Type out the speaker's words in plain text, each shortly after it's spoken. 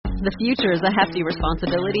The future is a hefty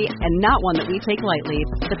responsibility and not one that we take lightly.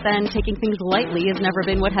 But then taking things lightly has never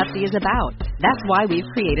been what Hefty is about. That's why we've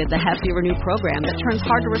created the Hefty Renew program that turns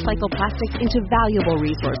hard-to-recycle plastics into valuable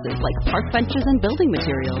resources like park benches and building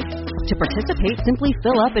materials. To participate, simply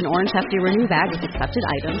fill up an orange Hefty Renew bag with accepted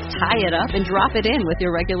items, tie it up, and drop it in with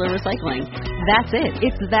your regular recycling. That's it.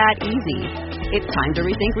 It's that easy. It's time to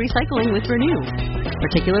rethink recycling with Renew.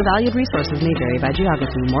 Particular valued resources may vary by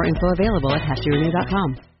geography. More info available at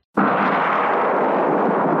heftyrenew.com.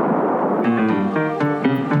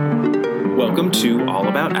 Welcome to All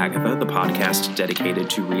About Agatha, the podcast dedicated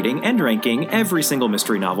to reading and ranking every single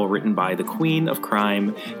mystery novel written by the Queen of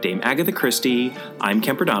Crime, Dame Agatha Christie. I'm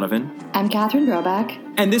Kemper Donovan. I'm Catherine Broback.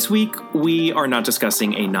 And this week, we are not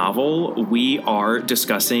discussing a novel. We are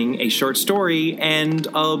discussing a short story, and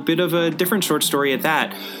a bit of a different short story at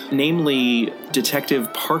that, namely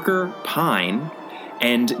Detective Parker Pyne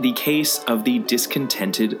and the case of the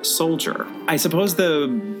discontented soldier. I suppose the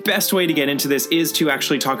best way to get into this is to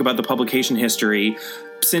actually talk about the publication history,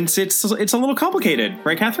 since it's a little complicated,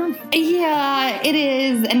 right, Catherine? Yeah, it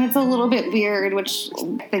is, and it's a little bit weird, which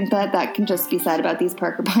I think that can just be said about these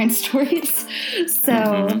Parker Pyne stories.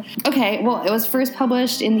 So, Okay, well, it was first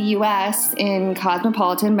published in the U.S. in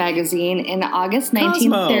Cosmopolitan magazine in August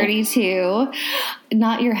 1932.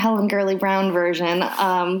 Not your Helen Gurley Brown version.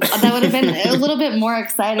 That would have been a little bit more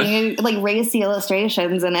exciting, like racy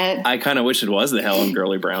illustrations in it. I kind of wish it was the Helen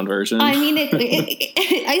Gurley Brown version. I mean,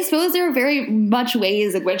 I suppose there are very much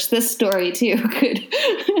ways in which this story, too, could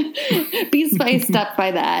be spiced up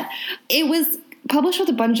by that. It was published with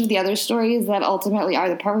a bunch of the other stories that ultimately are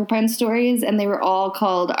the Parker Pyne stories, and they were all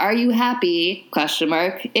called Are You Happy? ?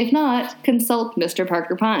 If not, consult Mr.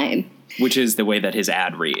 Parker Pyne. Which is the way that his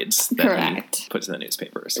ad reads. That Correct. He puts in the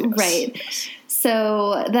newspapers. Yes. Right. Yes.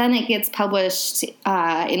 So then it gets published in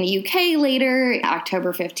the UK later,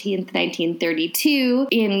 October 15th, 1932,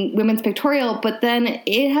 in Women's Pictorial. But then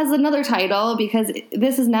it has another title because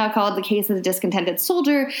this is now called The Case of the Discontented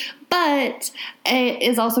Soldier, but it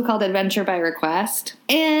is also called Adventure by Request.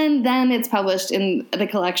 And then it's published in the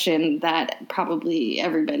collection that probably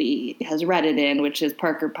everybody has read it in, which is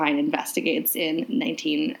Parker Pyne Investigates in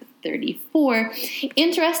 1934.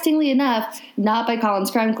 Interestingly enough, not by Collins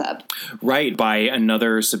Crime Club. Right, by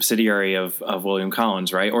another subsidiary of William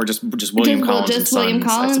Collins, right? Or just William Collins and Sons, William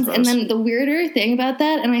Collins. I And then the weirder thing about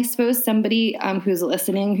that, and I suppose somebody who's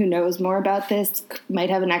listening who knows more about this might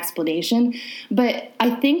have an explanation, but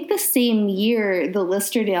I think the same year, the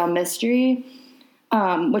Listerdale Mystery,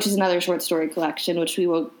 which is another short story collection, which we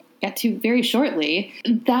will get to very shortly,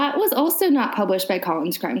 that was also not published by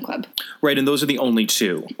Collins Crime Club. Right, and those are the only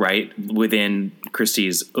two, right, within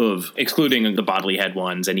Christie's excluding the Bodley Head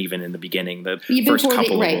ones, and even in the beginning, the first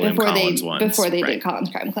couple of William Collins ones. Before they did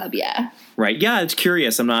Collins Crime Club, yeah. Right, yeah, it's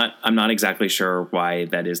curious. I'm not exactly sure why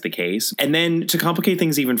that is the case. And then to complicate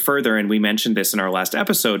things even further, and we mentioned this in our last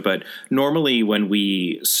episode, but normally when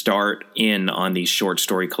we start in on these short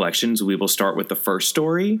story collections, we will start with the first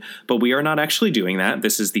story, but we are not actually doing that.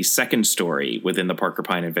 This is the second story within the Parker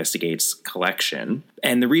Pyne Investigates collection.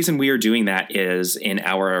 And the reason we are doing that is in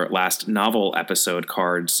our last novel episode,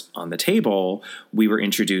 Cards on the Table, we were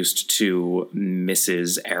introduced to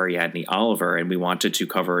Mrs. Ariadne Oliver, and we wanted to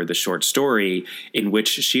cover the short story in which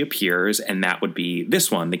she appears, and that would be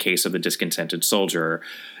this one, The Case of the Discontented Soldier,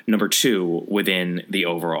 number 2 within the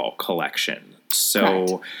overall collection.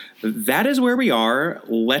 So that is where we are.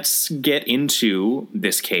 Let's get into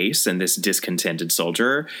this case and this discontented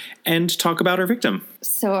soldier and talk about our victim.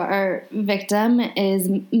 So our victim is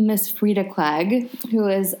Miss Frida Clegg, who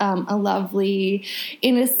is a lovely,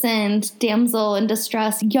 innocent damsel in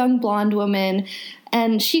distress, young blonde woman,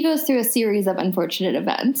 and she goes through a series of unfortunate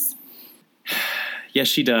events. Yes,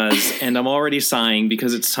 she does. And I'm already sighing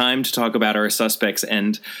because it's time to talk about our suspects.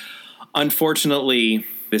 And unfortunately,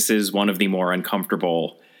 this is one of the more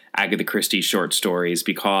uncomfortable Agatha Christie short stories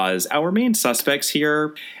because our main suspects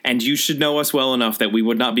here, and you should know us well enough that we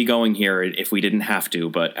would not be going here if we didn't have to,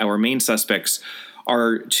 but our main suspects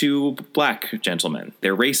are 2 black gentlemen.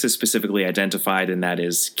 Their race is specifically identified, and that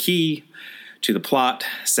is key to the plot,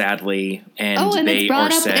 sadly, and they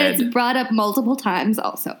are said... it's brought up multiple times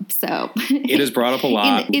also, so... It is brought up a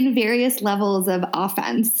lot. In various levels of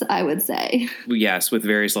offense, I would say. Yes, with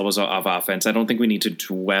various levels of offense. I don't think we need to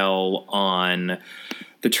dwell on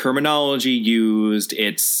the terminology used.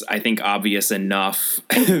 It's, I think, obvious enough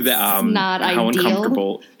that, not how ideal.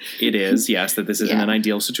 Uncomfortable it is, yes, that this isn't an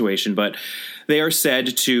ideal situation, but... They are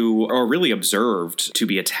said to, or really observed, to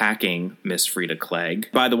be attacking Miss Frida Clegg.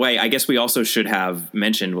 By the way, I guess we also should have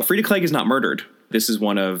mentioned, Frida Clegg is not murdered This is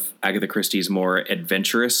one of Agatha Christie's more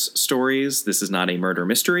adventurous stories. This is not a murder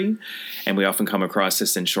mystery, and we often come across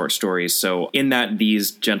this in short stories. So in that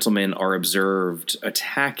these gentlemen are observed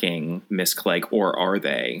attacking Miss Clegg, or are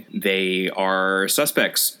they? They are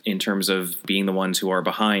suspects in terms of being the ones who are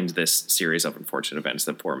behind this series of unfortunate events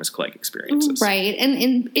that poor Miss Clegg experiences. Right.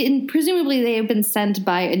 And presumably they have been sent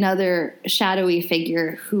by another shadowy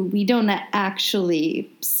figure who we don't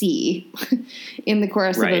actually see in the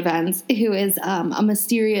course of events, who is a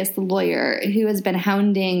mysterious lawyer who has been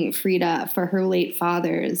hounding Frida for her late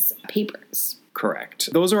father's papers.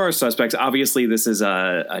 Correct. Those are our suspects. Obviously, this is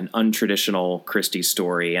an untraditional Christie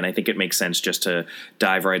story, and I think it makes sense just to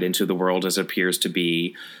dive right into the world as it appears to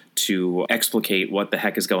be to explicate what the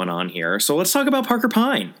heck is going on here. So let's talk about Parker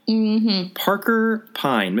Pyne. Mm-hmm. Parker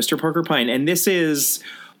Pyne, Mr. Parker Pyne. And this is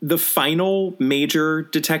the final major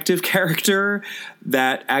detective character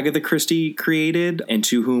that Agatha Christie created and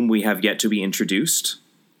to whom we have yet to be introduced,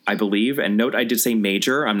 I believe. And note, I did say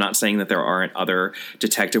major. I'm not saying that there aren't other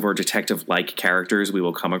detective or detective-like characters we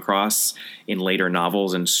will come across in later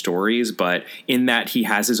novels and stories, but in that he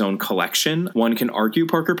has his own collection, one can argue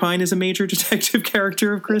Parker Pyne is a major detective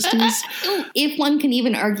character of Christie's. If one can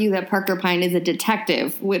even argue that Parker Pyne is a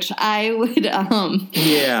detective, which I would,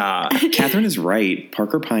 Yeah. Catherine is right.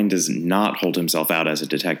 Parker Pyne does not hold himself out as a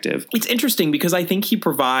detective. It's interesting because I think he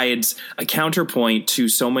provides a counterpoint to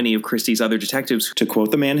so many of Christie's other detectives. To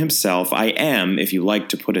quote the man himself, I am, if you like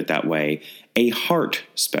to put it that way, a heart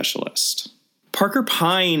specialist. Parker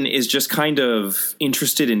Pyne is just kind of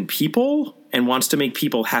interested in people and wants to make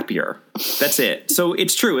people happier. That's it. So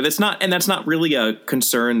it's true. That's not really a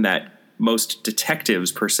concern that most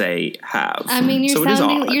detectives per se have. I mean,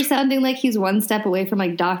 you're sounding like he's one step away from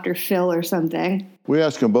like Dr. Phil or something. We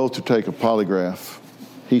asked them both to take a polygraph.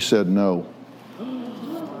 He said no.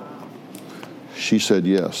 She said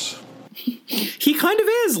yes. He kind of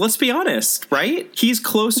is, let's be honest, right? He's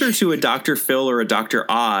closer to a Dr. Phil or a Dr.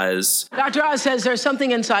 Oz. Dr. Oz says there's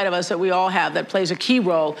something inside of us that we all have that plays a key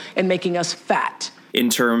role in making us fat. In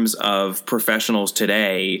terms of professionals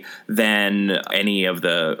today than any of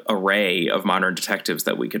the array of modern detectives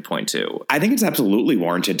that we could point to. I think it's absolutely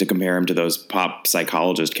warranted to compare him to those pop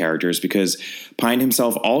psychologist characters because Pyne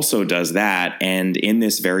himself also does that. And in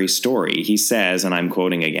this very story, he says, and I'm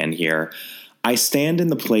quoting again here, I stand in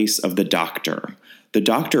the place of the doctor. The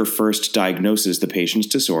doctor first diagnoses the patient's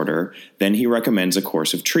disorder, then he recommends a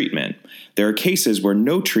course of treatment. There are cases where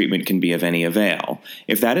no treatment can be of any avail.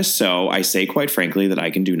 If that is so, I say quite frankly that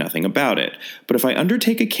I can do nothing about it. But if I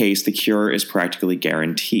undertake a case, the cure is practically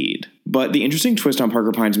guaranteed. But the interesting twist on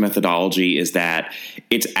Parker Pyne's methodology is that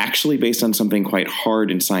it's actually based on something quite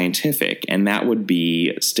hard and scientific, and that would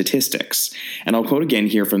be statistics. And I'll quote again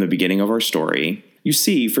here from the beginning of our story. You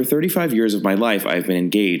see, for 35 years of my life, I've been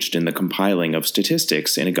engaged in the compiling of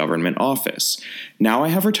statistics in a government office. Now I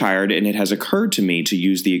have retired, and it has occurred to me to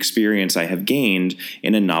use the experience I have gained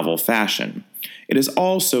in a novel fashion. It is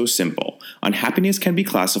all so simple. Unhappiness can be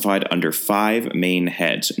classified under 5 main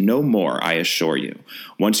heads, no more, I assure you.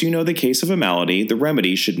 Once you know the case of a malady, the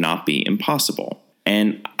remedy should not be impossible.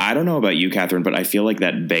 And I don't know about you, Catherine, but I feel like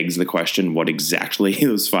that begs the question what exactly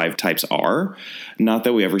those 5 types are. Not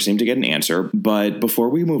that we ever seem to get an answer, but before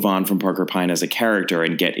we move on from Parker Pyne as a character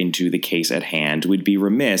and get into the case at hand, we'd be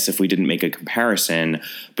remiss if we didn't make a comparison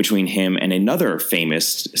between him and another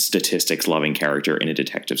famous statistics-loving character in a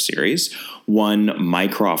detective series, one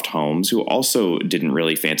Mycroft Holmes, who also didn't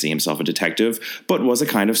really fancy himself a detective, but was a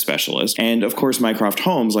kind of specialist. And of course, Mycroft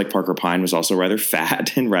Holmes, like Parker Pyne, was also rather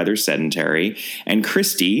fat and rather sedentary. And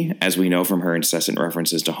Christie, as we know from her incessant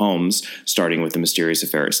references to Holmes, starting with The Mysterious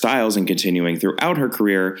Affair at Styles and continuing throughout her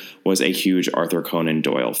career, was a huge Arthur Conan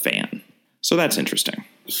Doyle fan. So that's interesting.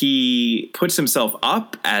 He puts himself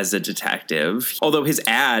up as a detective, although his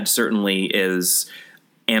ad certainly is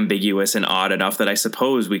ambiguous and odd enough that I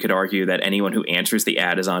suppose we could argue that anyone who answers the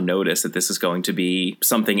ad is on notice that this is going to be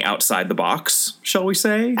something outside the box, shall we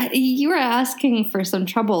say? You are asking for some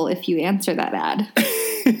trouble if you answer that ad.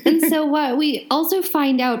 And so what we also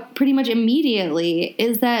find out pretty much immediately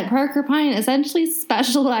is that Parker Pyne essentially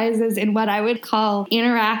specializes in what I would call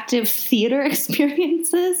interactive theater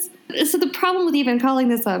experiences. So the problem with even calling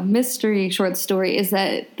this a mystery short story is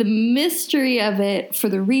that the mystery of it for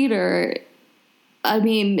the reader, I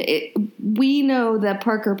mean, we know that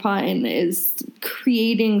Parker Pyne is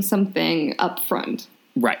creating something up front.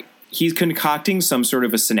 Right. He's concocting some sort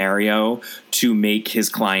of a scenario to make his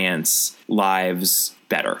clients' lives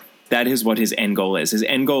better. That is what his end goal is. His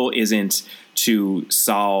end goal isn't to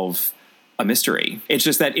solve a mystery. It's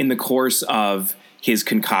just that in the course of his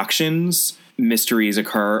concoctions, mysteries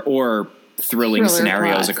occur, or thrilling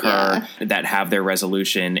scenarios plot, occur that have their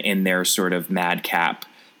resolution in their sort of madcap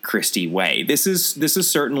Christie way. This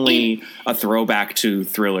is certainly a throwback to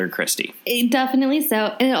thriller Christie. Definitely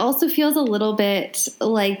so. And it also feels a little bit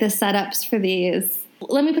like the setups for these.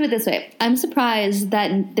 Let me put it this way. I'm surprised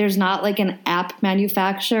that there's not like an app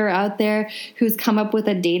manufacturer out there who's come up with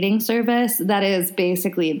a dating service that is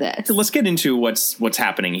basically this. So let's get into what's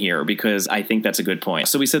happening here, because I think that's a good point.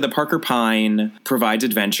 So we said that Parker Pyne provides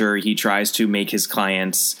adventure. He tries to make his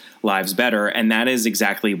clients' lives better, and that is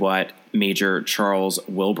exactly what Major Charles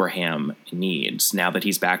Wilbraham needs. Now that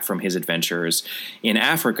he's back from his adventures in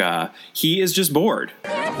Africa, he is just bored.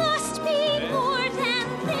 There must be more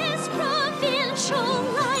than this provincial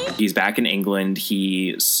life. He's back in England.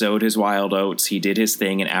 He sowed his wild oats. He did his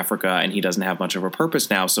thing in Africa, and he doesn't have much of a purpose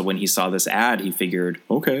now. So when he saw this ad, he figured,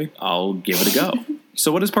 okay, I'll give it a go.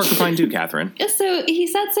 So what does Parker Pyne do, Catherine? So he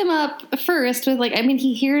sets him up first with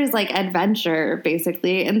he hears adventure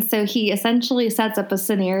basically. And so he essentially sets up a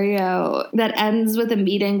scenario that ends with a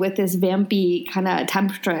meeting with this vampy kind of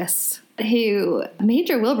temptress who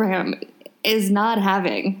Major Wilbraham is not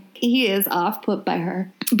having. He is off put by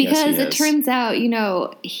her because it turns out,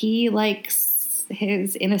 he likes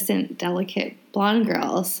his innocent, delicate blonde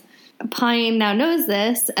girls. Pyne now knows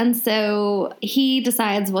this, and so he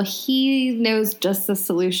decides, he knows just the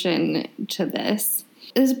solution to this.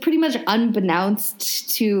 It was pretty much unbeknownst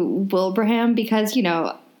to Wilbraham because,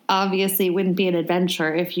 obviously it wouldn't be an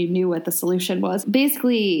adventure if you knew what the solution was.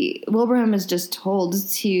 Basically, Wilbraham is just told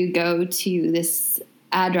to go to this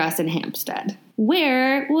address in Hampstead.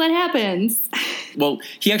 Where what happens? Well,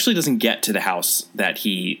 he actually doesn't get to the house that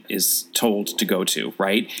he is told to go to,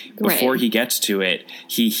 right? Before he gets to it,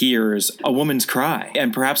 he hears a woman's cry,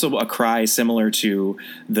 and perhaps a cry similar to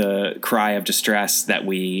the cry of distress that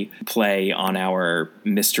we play on our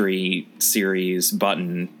mystery series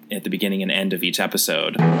button at the beginning and end of each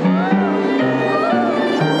episode.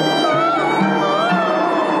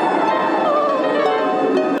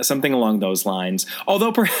 Something along those lines,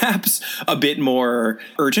 although perhaps a bit more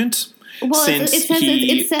urgent. Well,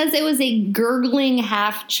 it says it was a gurgling,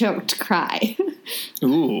 half-choked cry.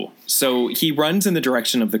 Ooh. So he runs in the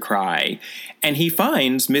direction of the cry, and he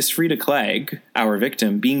finds Miss Frida Clegg, our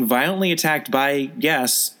victim, being violently attacked by,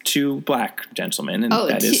 yes, two black gentlemen, and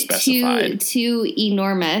that is specified. Two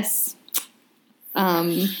enormous,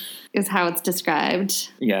 is how it's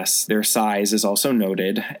described. Yes, their size is also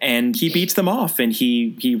noted. And he beats them off, and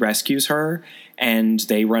he rescues her, and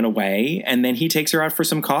they run away. And then he takes her out for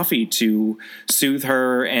some coffee to soothe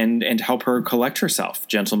her and help her collect herself,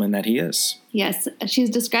 gentleman that he is. Yes, she's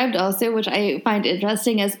described also, which I find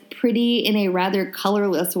interesting, as pretty in a rather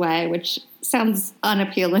colorless way, which sounds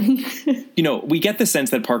unappealing. We get the sense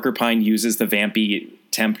that Parker Pyne uses the vampy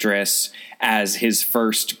temptress as his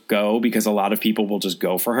first go because a lot of people will just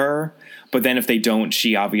go for her. But then if they don't,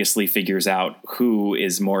 she obviously figures out who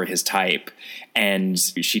is more his type. And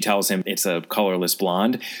she tells him it's a colorless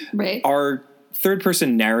blonde. Right. Our third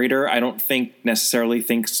person narrator, I don't think necessarily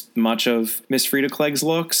thinks much of Miss Frida Clegg's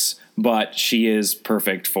looks, but she is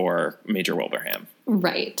perfect for Major Wilbraham.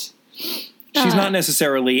 Right. She's not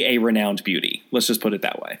necessarily a renowned beauty. Let's just put it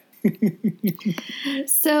that way.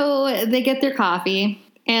 So they get their coffee,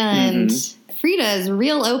 and Frida is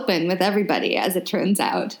real open with everybody, as it turns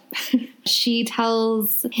out. She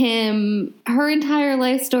tells him her entire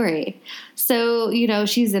life story. So,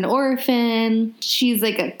 she's an orphan. She's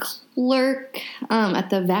like a clerk at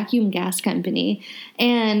the vacuum gas company.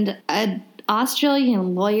 And an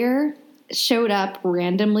Australian lawyer showed up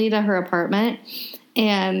randomly to her apartment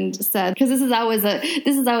and said, because this is always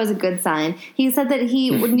a good sign. He said that he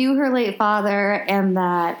knew her late father and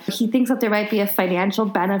that he thinks that there might be a financial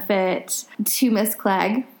benefit to Miss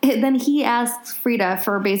Clegg. And then he asks Frida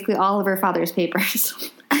for basically all of her father's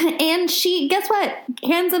papers. And she, guess what?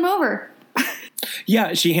 Hands them over.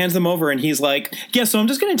 Yeah, she hands them over, and he's like, "Yeah, so I'm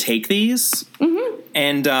just going to take these,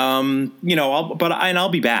 and I'll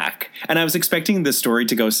be back." And I was expecting the story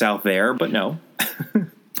to go south there, but no.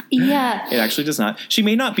 Yeah, it actually does not. She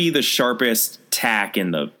may not be the sharpest tack in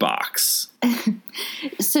the box.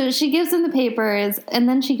 So she gives him the papers, and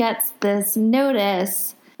then she gets this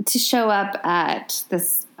notice to show up at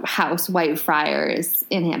this house, Whitefriars,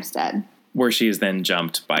 in Hampstead, where she is then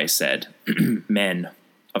jumped by said men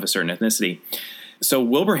of a certain ethnicity. So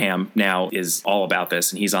Wilbraham now is all about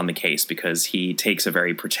this, and he's on the case because he takes a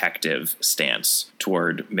very protective stance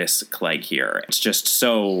toward Miss Clegg here. It's just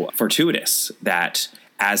so fortuitous that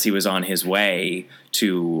as he was on his way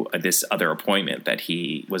to this other appointment that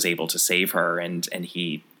he was able to save her, and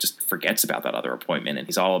he just forgets about that other appointment, and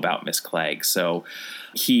he's all about Miss Clegg. So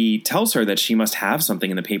he tells her that she must have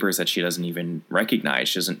something in the papers that she doesn't even recognize.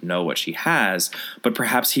 She doesn't know what she has, but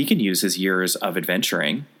perhaps he can use his years of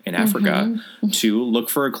adventuring in Africa to look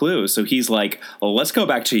for a clue. So he's like, well, let's go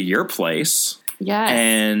back to your place. Yes.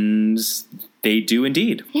 And they do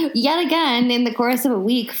indeed. Yet again, in the course of a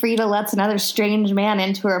week, Frida lets another strange man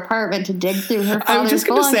into her apartment to dig through her father's I was just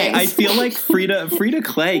going to say, I belongings. feel like Frida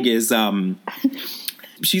Clegg is,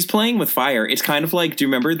 she's playing with fire. It's kind of like, do you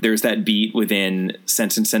remember there's that beat within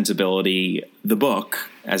Sense and Sensibility, the book,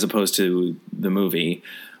 as opposed to the movie,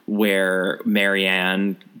 where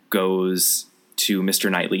Marianne goes to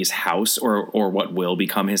Mr. Knightley's house, or what will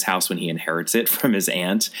become his house when he inherits it from his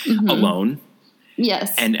aunt, alone.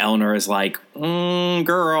 Yes. And Eleanor is like,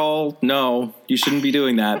 girl, no, you shouldn't be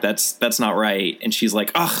doing that. That's not right. And she's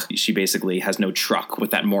like, ugh, she basically has no truck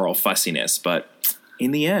with that moral fussiness. But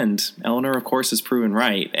in the end, Eleanor, of course, is proven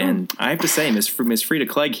right. And I have to say, Miss Frida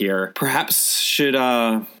Clegg here perhaps should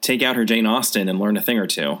take out her Jane Austen and learn a thing or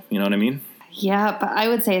two. You know what I mean? Yeah, but I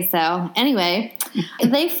would say so. Anyway,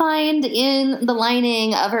 they find in the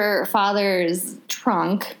lining of her father's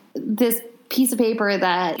trunk this piece of paper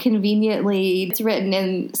that conveniently it's written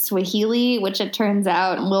in Swahili, which it turns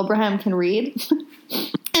out Wilbraham can read.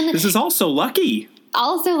 And this is also lucky.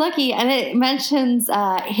 Also lucky, and it mentions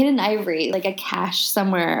hidden ivory, like a cache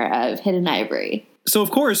somewhere of hidden ivory. So,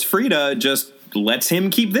 of course, Frida just lets him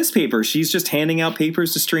keep this paper. She's just handing out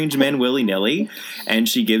papers to strange men willy-nilly, and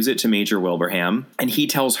she gives it to Major Wilbraham, and he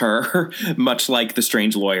tells her, much like the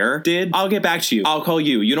strange lawyer did, I'll get back to you. I'll call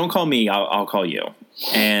you. You don't call me. I'll call you.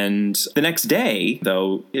 And the next day,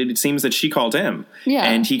 though, it seems that she called him. Yeah.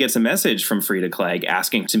 And he gets a message from Frida Clegg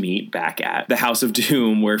asking to meet back at the House of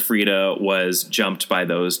Doom, where Frida was jumped by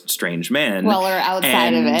those strange men. Well, or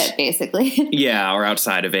outside of it, basically. Yeah, or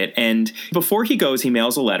outside of it. And before he goes, he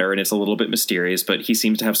mails a letter, and it's a little bit mysterious, but he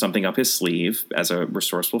seems to have something up his sleeve as a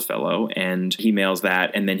resourceful fellow. And he mails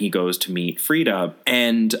that, and then he goes to meet Frida.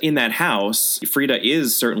 And in that house, Frida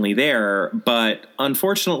is certainly there, but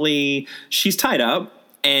unfortunately, she's tied up.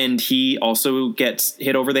 And he also gets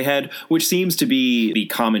hit over the head, which seems to be the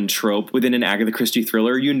common trope within an Agatha Christie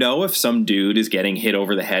thriller. You know, if some dude is getting hit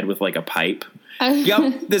over the head with like a pipe.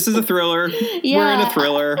 Yep, this is a thriller. Yeah. We're in a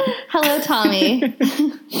thriller. Hello, Tommy.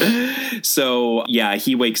 So, yeah,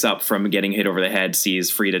 he wakes up from getting hit over the head,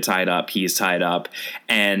 sees Frida tied up, he's tied up,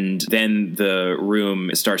 and then the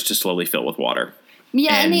room starts to slowly fill with water.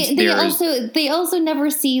 Yeah, and they also never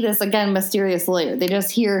see this, again, mysterious lawyer. They just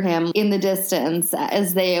hear him in the distance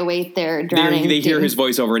as they await their drowning. They hear his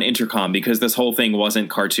voice over an intercom because this whole thing wasn't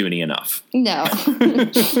cartoony enough. No.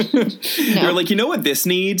 They're like, you know what this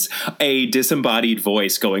needs? A disembodied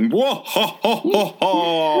voice going, whoa, ha, ha, ha,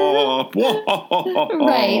 ha, whoa, ha, ha, ha.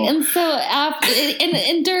 Right, and so after,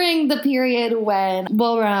 and during the period when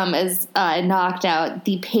Wilbraham is knocked out,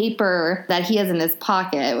 the paper that he has in his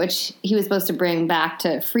pocket, which he was supposed to bring back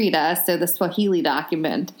to Frida, so the Swahili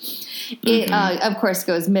document, it of course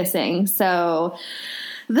goes missing. So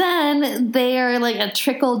then they are like a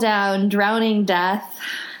trickle down drowning death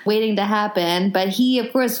waiting to happen, but he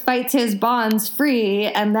of course fights his bonds free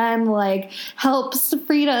and then like helps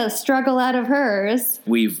Frida struggle out of hers.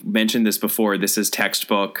 We've mentioned this before. This is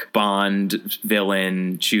textbook Bond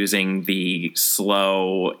villain choosing the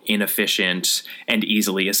slow, inefficient, and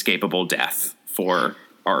easily escapable death for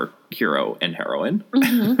our hero and heroine.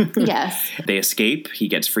 Yes. They escape. He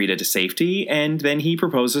gets Frida to safety, and then he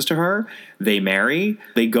proposes to her. They marry.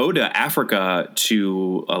 They go to Africa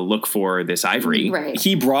to look for this ivory. Right.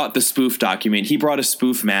 He brought the spoof document. He brought a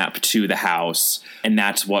spoof map to the house, and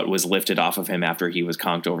that's what was lifted off of him after he was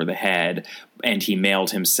conked over the head. And he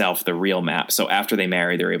mailed himself the real map. So after they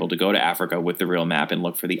marry, they're able to go to Africa with the real map and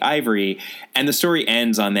look for the ivory. And the story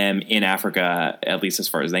ends on them in Africa, at least as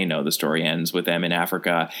far as they know, the story ends with them in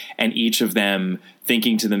Africa. And each of them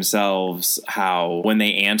thinking to themselves how when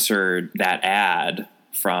they answered that ad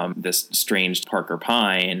from this strange Parker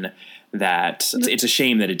Pyne, that it's a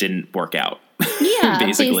shame that it didn't work out. Yeah,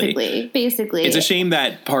 basically. Basically. It's a shame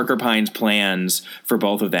that Parker Pyne's plans for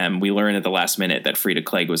both of them, we learn at the last minute that Frida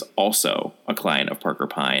Clegg was also a client of Parker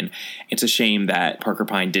Pyne. It's a shame that Parker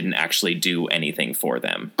Pyne didn't actually do anything for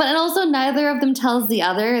them. But also neither of them tells the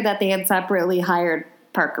other that they had separately hired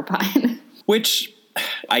Parker Pyne. Which,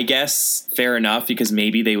 I guess, fair enough, because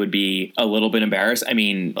maybe they would be a little bit embarrassed. I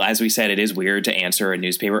mean, as we said, it is weird to answer a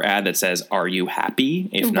newspaper ad that says, "Are you happy?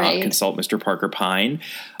 If not, consult Mr. Parker Pyne."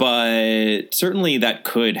 But certainly that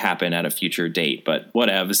could happen at a future date. But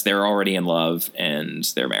whatevs, they're already in love and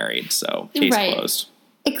they're married, so case closed.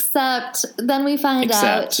 Except then we find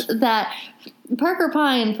out that Parker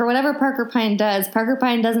Pyne, for whatever Parker Pyne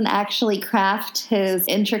doesn't actually craft his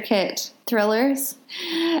intricate thrillers.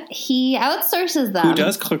 He outsources them. Who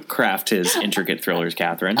does craft his intricate thrillers,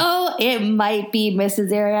 Catherine? Oh, it might be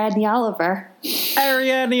Mrs. Ariadne Oliver.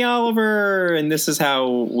 Ariadne Oliver! And this is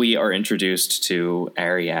how we are introduced to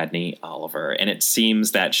Ariadne Oliver. And it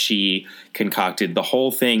seems that she concocted the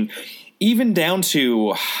whole thing, even down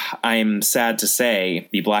to, I'm sad to say,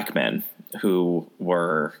 the black men who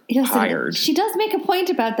were hired. She does make a point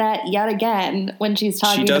about that yet again when she's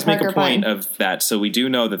talking to Parker Pyne. She does make a point of that. So we do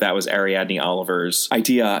know that that was Ariadne Oliver's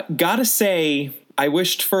idea. Gotta say, I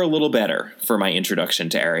wished for a little better for my introduction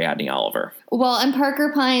to Ariadne Oliver. Well, and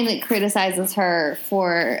Parker Pyne criticizes her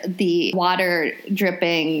for the water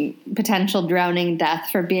dripping, potential drowning death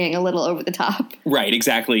for being a little over the top. Right,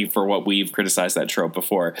 exactly, for what we've criticized that trope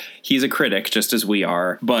before. He's a critic, just as we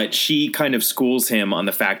are, but she kind of schools him on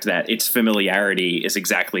the fact that its familiarity is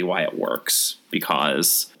exactly why it works.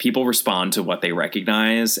 Because people respond to what they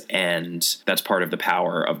recognize, and that's part of the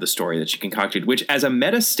power of the story that she concocted, which as a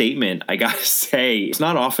meta statement, I gotta say, it's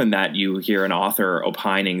not often that you hear an author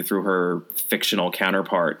opining through her fictional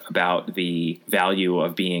counterpart about the value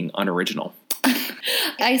of being unoriginal.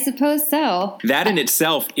 I suppose so. That in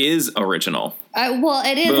itself is original. Well,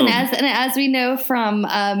 it is, and as we know from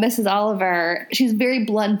Mrs. Oliver, she's very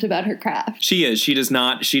blunt about her craft. She is. She does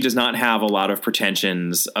not have a lot of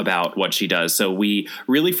pretensions about what she does. So we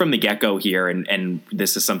really, from the get-go here, and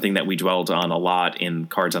this is something that we dwelled on a lot in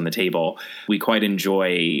Cards on the Table, we quite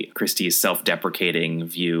enjoy Christie's self-deprecating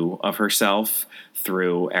view of herself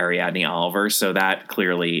through Ariadne Oliver. So that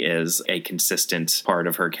clearly is a consistent part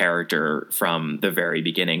of her character from the very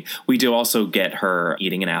beginning. We do also get her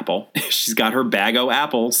eating an apple. She's got her bag o'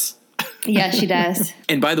 apples. Yeah, she does.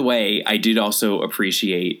 And by the way, I did also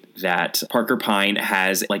appreciate that Parker Pyne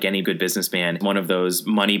has, like any good businessman, one of those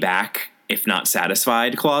money back if not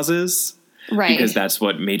satisfied clauses. Right. Because that's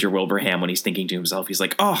what Major Wilbraham, when he's thinking to himself, he's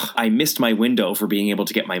like, oh, I missed my window for being able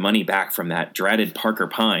to get my money back from that dreaded Parker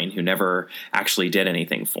Pyne who never actually did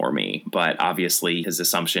anything for me. But obviously his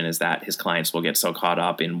assumption is that his clients will get so caught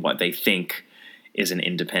up in what they think is an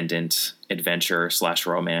independent adventure /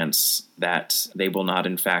 romance that they will not,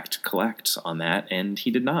 in fact, collect on that. And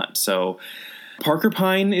he did not. So Parker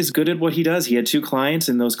Pyne is good at what he does. He had 2 clients,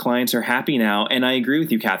 and those clients are happy now. And I agree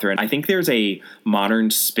with you, Catherine. I think there's a modern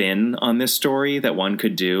spin on this story that one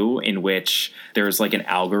could do in which there's like an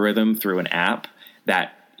algorithm through an app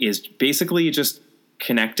that is basically just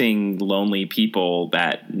connecting lonely people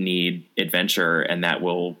that need adventure and that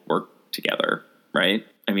will work together, right?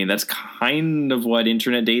 I mean, that's kind of what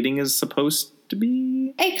internet dating is supposed to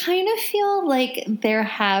be. I kind of feel like there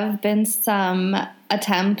have been some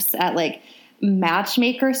attempts at like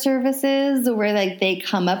matchmaker services where like they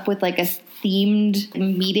come up with like a themed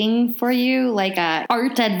meeting for you, like a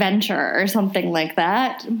art adventure or something like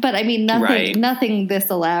that. But I mean, nothing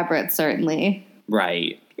this elaborate, certainly.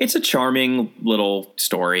 Right. It's a charming little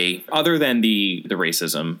story, other than the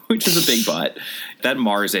racism, which is a big but. That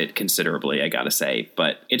mars it considerably, I gotta say.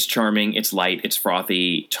 But it's charming, it's light, it's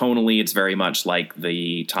frothy. Tonally, it's very much like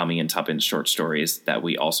the Tommy and Tuppence short stories that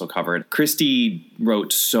we also covered. Christie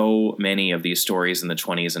wrote so many of these stories in the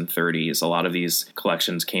 20s and 30s. A lot of these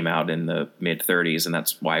collections came out in the mid-30s, and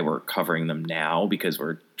that's why we're covering them now, because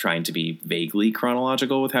we're trying to be vaguely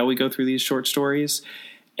chronological with how we go through these short stories.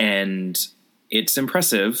 And it's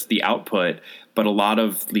impressive, the output, but a lot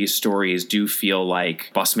of these stories do feel like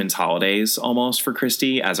busman's holidays almost for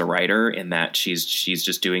Christie as a writer, in that she's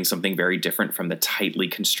just doing something very different from the tightly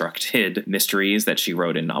constructed mysteries that she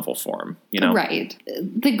wrote in novel form, you know? Right.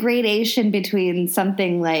 The gradation between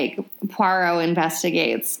something like Poirot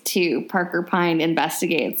investigates to Parker Pyne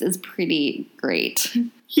investigates is pretty great.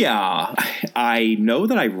 Yeah, I know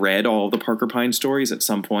that I read all the Parker Pyne stories at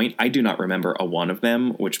some point. I do not remember a one of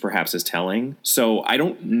them, which perhaps is telling. So I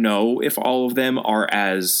don't know if all of them are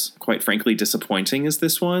as, quite frankly, disappointing as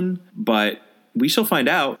this one, but we shall find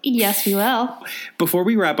out. Yes, we will. Before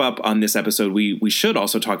we wrap up on this episode, we should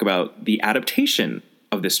also talk about the adaptation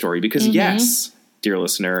of this story, because yes, dear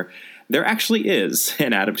listener, there actually is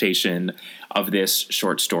an adaptation of this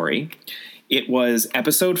short story. It was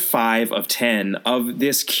episode 5 of 10 of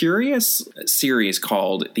this curious series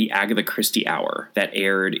called The Agatha Christie Hour that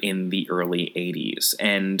aired in the early 80s.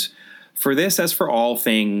 And For this, as for all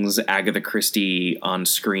things Agatha Christie on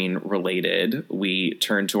screen related, we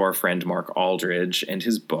turn to our friend Mark Aldridge and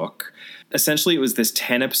his book. Essentially, it was this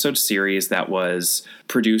 10-episode series that was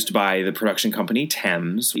produced by the production company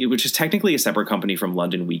Thames, which is technically a separate company from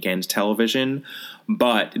London Weekend Television,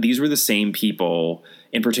 but these were the same people,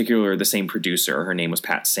 in particular the same producer, her name was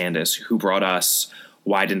Pat Sandus, who brought us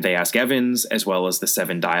Why Didn't They Ask Evans, as well as the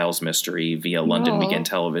Seven Dials mystery via London Weekend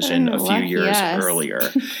Television a few years earlier.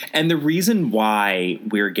 And the reason why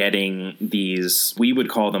we're getting these, we would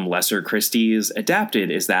call them lesser Christies, adapted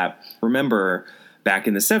is that, remember, back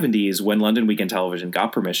in the 70s, when London Weekend Television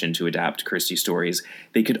got permission to adapt Christie stories,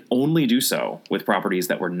 they could only do so with properties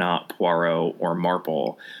that were not Poirot or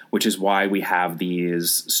Marple, which is why we have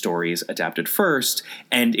these stories adapted first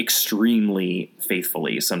and extremely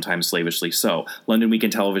faithfully, sometimes slavishly so. London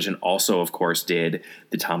Weekend Television also, of course, did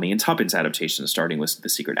the Tommy and Tuppence adaptation, starting with The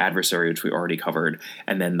Secret Adversary, which we already covered,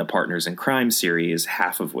 and then the Partners in Crime series,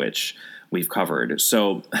 half of which we've covered.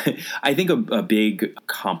 So I think a big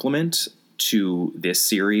compliment to this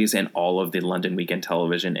series and all of the London Weekend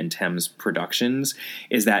Television and Thames productions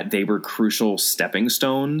is that they were crucial stepping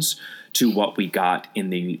stones to what we got in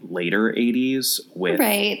the later 80s with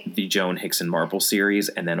the Joan Hickson Marple series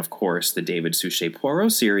and then, of course, the David Suchet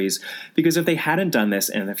Poirot series, because if they hadn't done this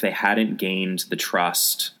and if they hadn't gained the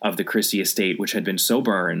trust of the Christie estate, which had been so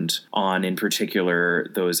burned on, in particular,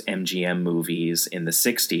 those MGM movies in the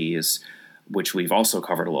 60s, which we've also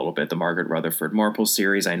covered a little bit, the Margaret Rutherford Marple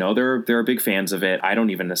series. I know they're big fans of it. I don't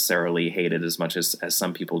even necessarily hate it as much as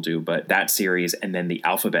some people do, but that series and then the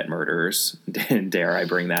Alphabet Murders, dare I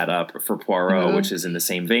bring that up, for Poirot, which is in the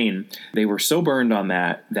same vein, they were so burned on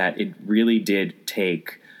that it really did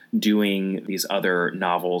take doing these other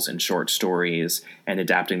novels and short stories and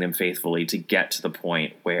adapting them faithfully to get to the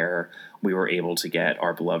point where we were able to get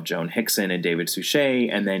our beloved Joan Hickson and David Suchet,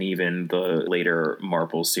 and then even the later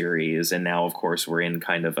Marple series. And now, of course, we're in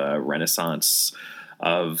kind of a renaissance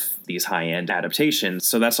of these high-end adaptations.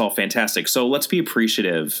 So that's all fantastic. So let's be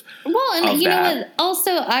appreciative. Well, and you know what?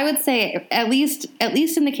 Also, I would say, at least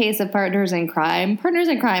in the case of Partners in Crime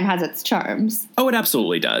has its charms. Oh, it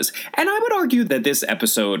absolutely does. And I would argue that this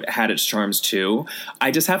episode had its charms too. I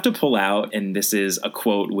just have to pull out, and this is a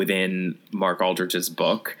quote within Mark Aldridge's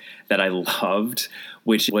book that I loved,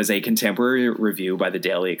 which was a contemporary review by the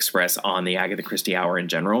Daily Express on the Agatha Christie Hour in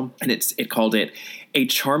general. And it called it a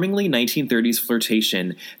charmingly 1930s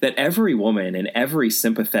flirtation that every woman and every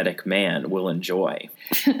sympathetic man will enjoy.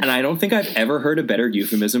 And I don't think I've ever heard a better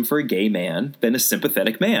euphemism for a gay man than a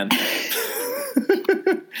sympathetic man.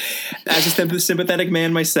 As a sympathetic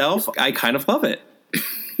man myself, I kind of love it.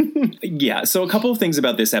 Yeah, so a couple of things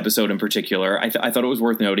about this episode in particular. I thought it was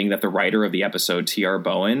worth noting that the writer of the episode, T.R.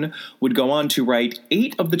 Bowen, would go on to write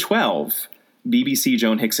 8 of the 12 BBC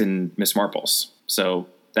Joan Hickson Miss Marples. So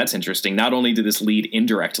that's interesting. Not only did this lead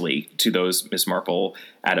indirectly to those Miss Marple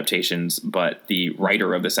adaptations, but the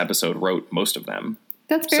writer of this episode wrote most of them.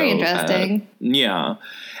 That's very interesting. Yeah.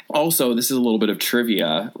 Also, this is a little bit of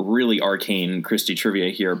trivia, really arcane Christie trivia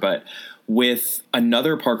here, but with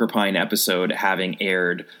another Parker Pyne episode having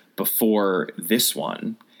aired before this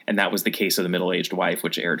one, and that was the case of The Middle-Aged Wife,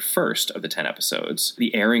 which aired first of the 10 episodes.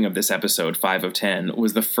 The airing of this episode, 5 of 10,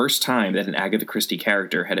 was the first time that an Agatha Christie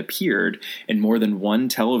character had appeared in more than one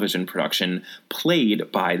television production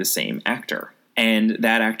played by the same actor. And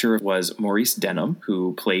that actor was Maurice Denham,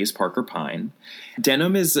 who plays Parker Pyne.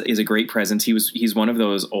 Denham is a great presence. He's one of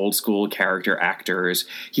those old school character actors.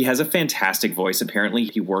 He has a fantastic voice. Apparently,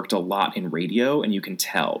 he worked a lot in radio, and you can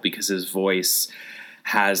tell because his voice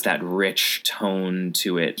has that rich tone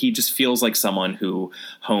to it. He just feels like someone who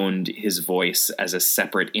honed his voice as a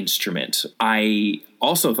separate instrument. I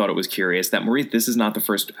also thought it was curious that this is not the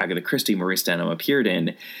first Agatha Christie Maurice Denham appeared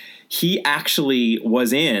in. He actually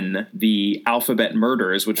was in the Alphabet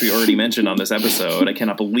Murders, which we already mentioned on this episode. I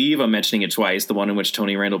cannot believe I'm mentioning it twice, the one in which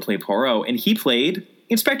Tony Randall played Poirot, and he played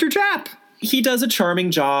Inspector Japp. He does a charming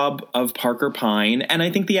job of Parker Pyne, and I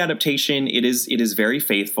think the adaptation, it is very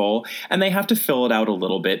faithful, and they have to fill it out a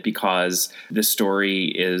little bit because the story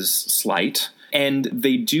is slight. And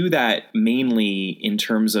they do that mainly in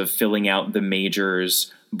terms of filling out the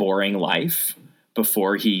Major's boring life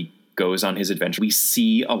before he goes on his adventure. We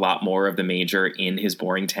see a lot more of the Major in his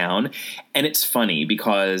boring town, and it's funny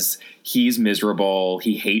because he's miserable.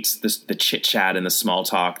 He hates the chit-chat and the small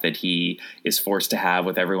talk that he is forced to have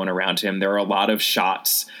with everyone around him. There are a lot of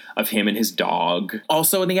shots of him and his dog.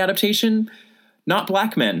 Also in the adaptation, not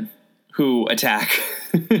black men who attack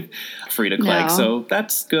Frida Clegg. No. So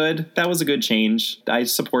that's good. That was a good change. I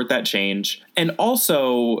support that change. And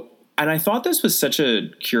also, And I thought this was such a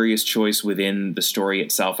curious choice within the story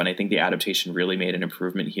itself, and I think the adaptation really made an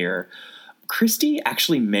improvement here. Christie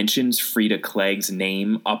actually mentions Frida Clegg's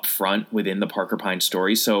name up front within the Parker Pyne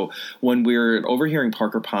story. So when we're overhearing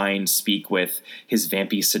Parker Pyne speak with his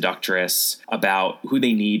vampy seductress about who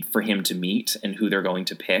they need for him to meet and who they're going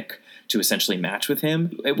to pick to essentially match with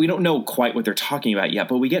him, we don't know quite what they're talking about yet,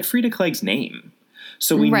 but we get Frida Clegg's name.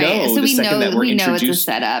 So we know so the second that we're introduced. It's a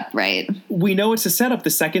setup, right? We know it's a setup the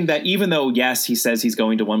second that, even though, yes, he says he's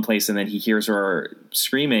going to one place and then he hears her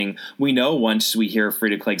screaming, we know once we hear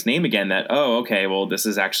Frida Clegg's name again that, oh, okay, well, this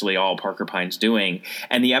is actually all Parker Pyne's doing.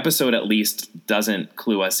 And the episode at least doesn't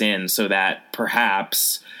clue us in, so that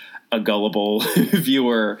perhaps a gullible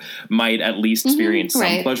viewer might at least experience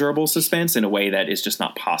some pleasurable suspense in a way that is just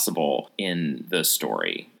not possible in the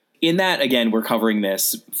story. In that, again, we're covering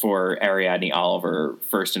this for Ariadne Oliver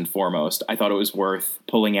first and foremost. I thought it was worth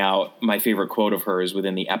pulling out my favorite quote of hers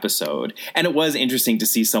within the episode. And it was interesting to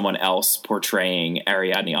see someone else portraying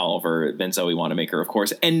Ariadne Oliver than Zoe Wanamaker, of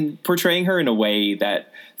course, and portraying her in a way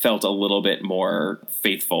that felt a little bit more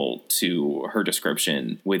faithful to her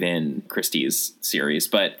description within Christie's series.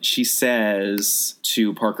 But she says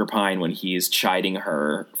to Parker Pyne when he's chiding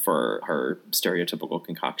her for her stereotypical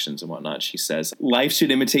concoctions and whatnot, she says, "Life should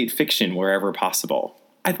imitate fiction wherever possible."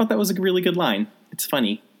 I thought that was a really good line. It's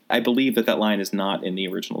funny. I believe that line is not in the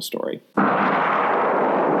original story.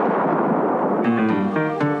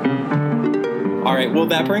 All right, well,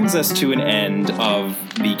 that brings us to an end of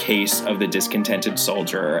the case of the Discontented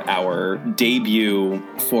Soldier, our debut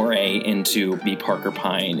foray into the Parker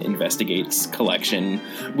Pyne Investigates collection.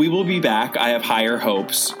 We will be back. I have higher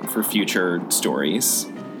hopes for future stories.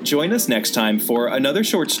 Join us next time for another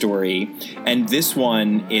short story, and this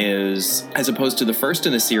one is, as opposed to the first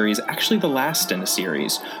in the series, actually the last in the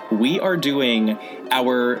series. We are doing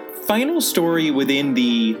our final story within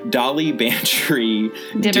the Dolly Bantry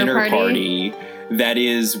dinner party that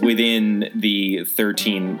is within the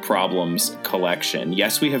 13 Problems collection.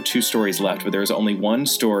 Yes, we have 2 stories left, but there's only one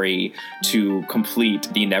story to complete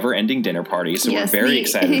the never-ending dinner party, so we're very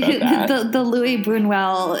excited about that. The Louis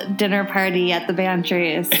Buñuel dinner party at the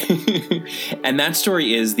Bantries. And that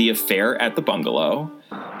story is The Affair at the Bungalow.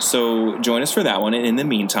 So join us for that one. And in the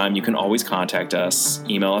meantime, you can always contact us.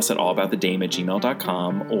 Email us at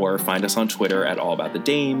allaboutthedame@gmail.com, or find us on Twitter at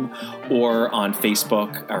allaboutthedame, or on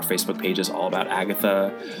Facebook. Our Facebook page is All About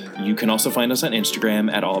Agatha. You can also find us on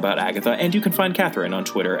Instagram at All About Agatha, and you can find Catherine on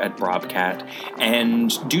Twitter at Brobcat.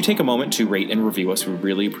 And do take a moment to rate and review us. We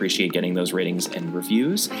really appreciate getting those ratings and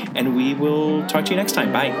reviews. And we will talk to you next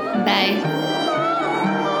time. Bye. Bye.